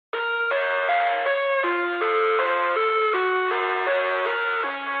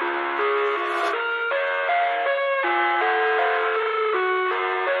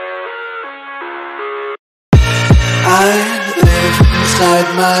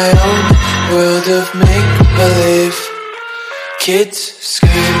inside my own world of make-believe. Kids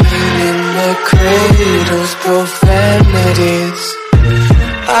screaming in the cradles, profanities.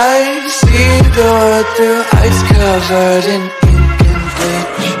 I see the world through eyes covered in ink and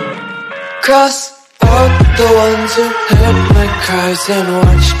bleach. Cross out the ones who heard my cries and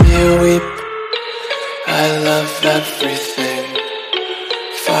watched me weep. I love everything.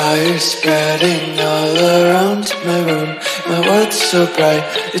 Fire spreading all around my room. My world's so bright,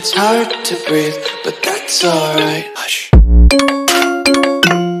 it's hard to breathe, but that's alright. Hush.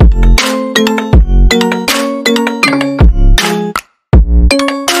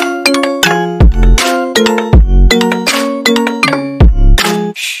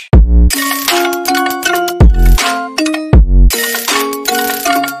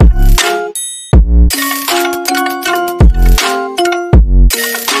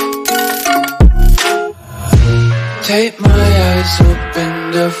 Tape my eyes open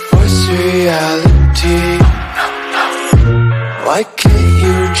to force reality. Why can't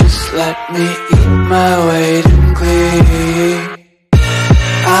you just let me eat my weight in glee?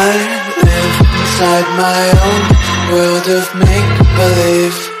 I live inside my own world of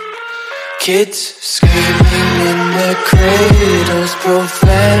make-believe. Kids screaming in their cradles,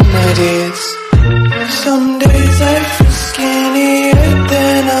 profanities. Some days I feel skinnier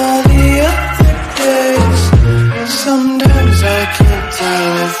than all the other days. Sometimes I can't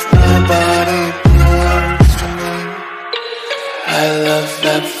tell if my body belongs to me. I love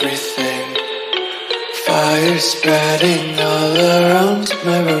everything. Fire spreading all around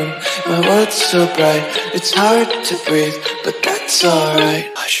my room. My world's so bright, it's hard to breathe, but that's alright.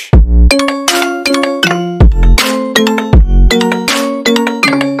 Hush.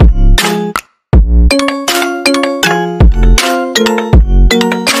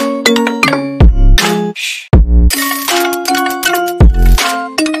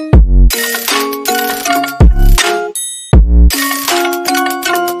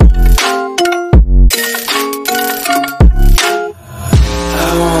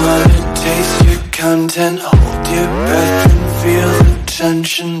 Content, hold your breath and feel the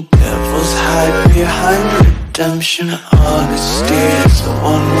tension. Devils hide behind redemption. Honesty is the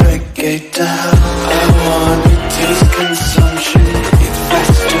one-way gate to hell. I wanna taste consumption. Eat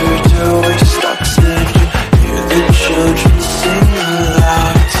faster to waste oxygen. Hear the children sing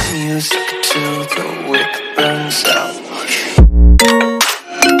aloud. It's music till the wick burns out.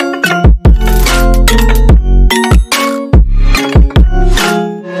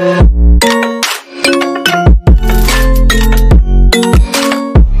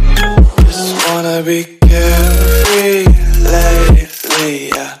 Be carefree lately,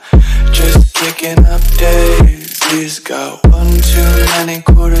 yeah. Just kicking up daisies. Got one too many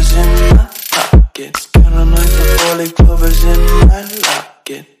quarters in my pockets. Count 'em like the 4-leaf clovers in my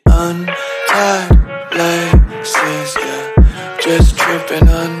locket. Untied laces, yeah. Just tripping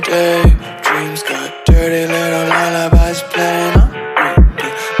on daydreams. Got dirty little lullabies playing on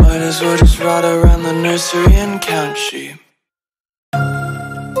repeat. Might as well just ride around the nursery and count sheep.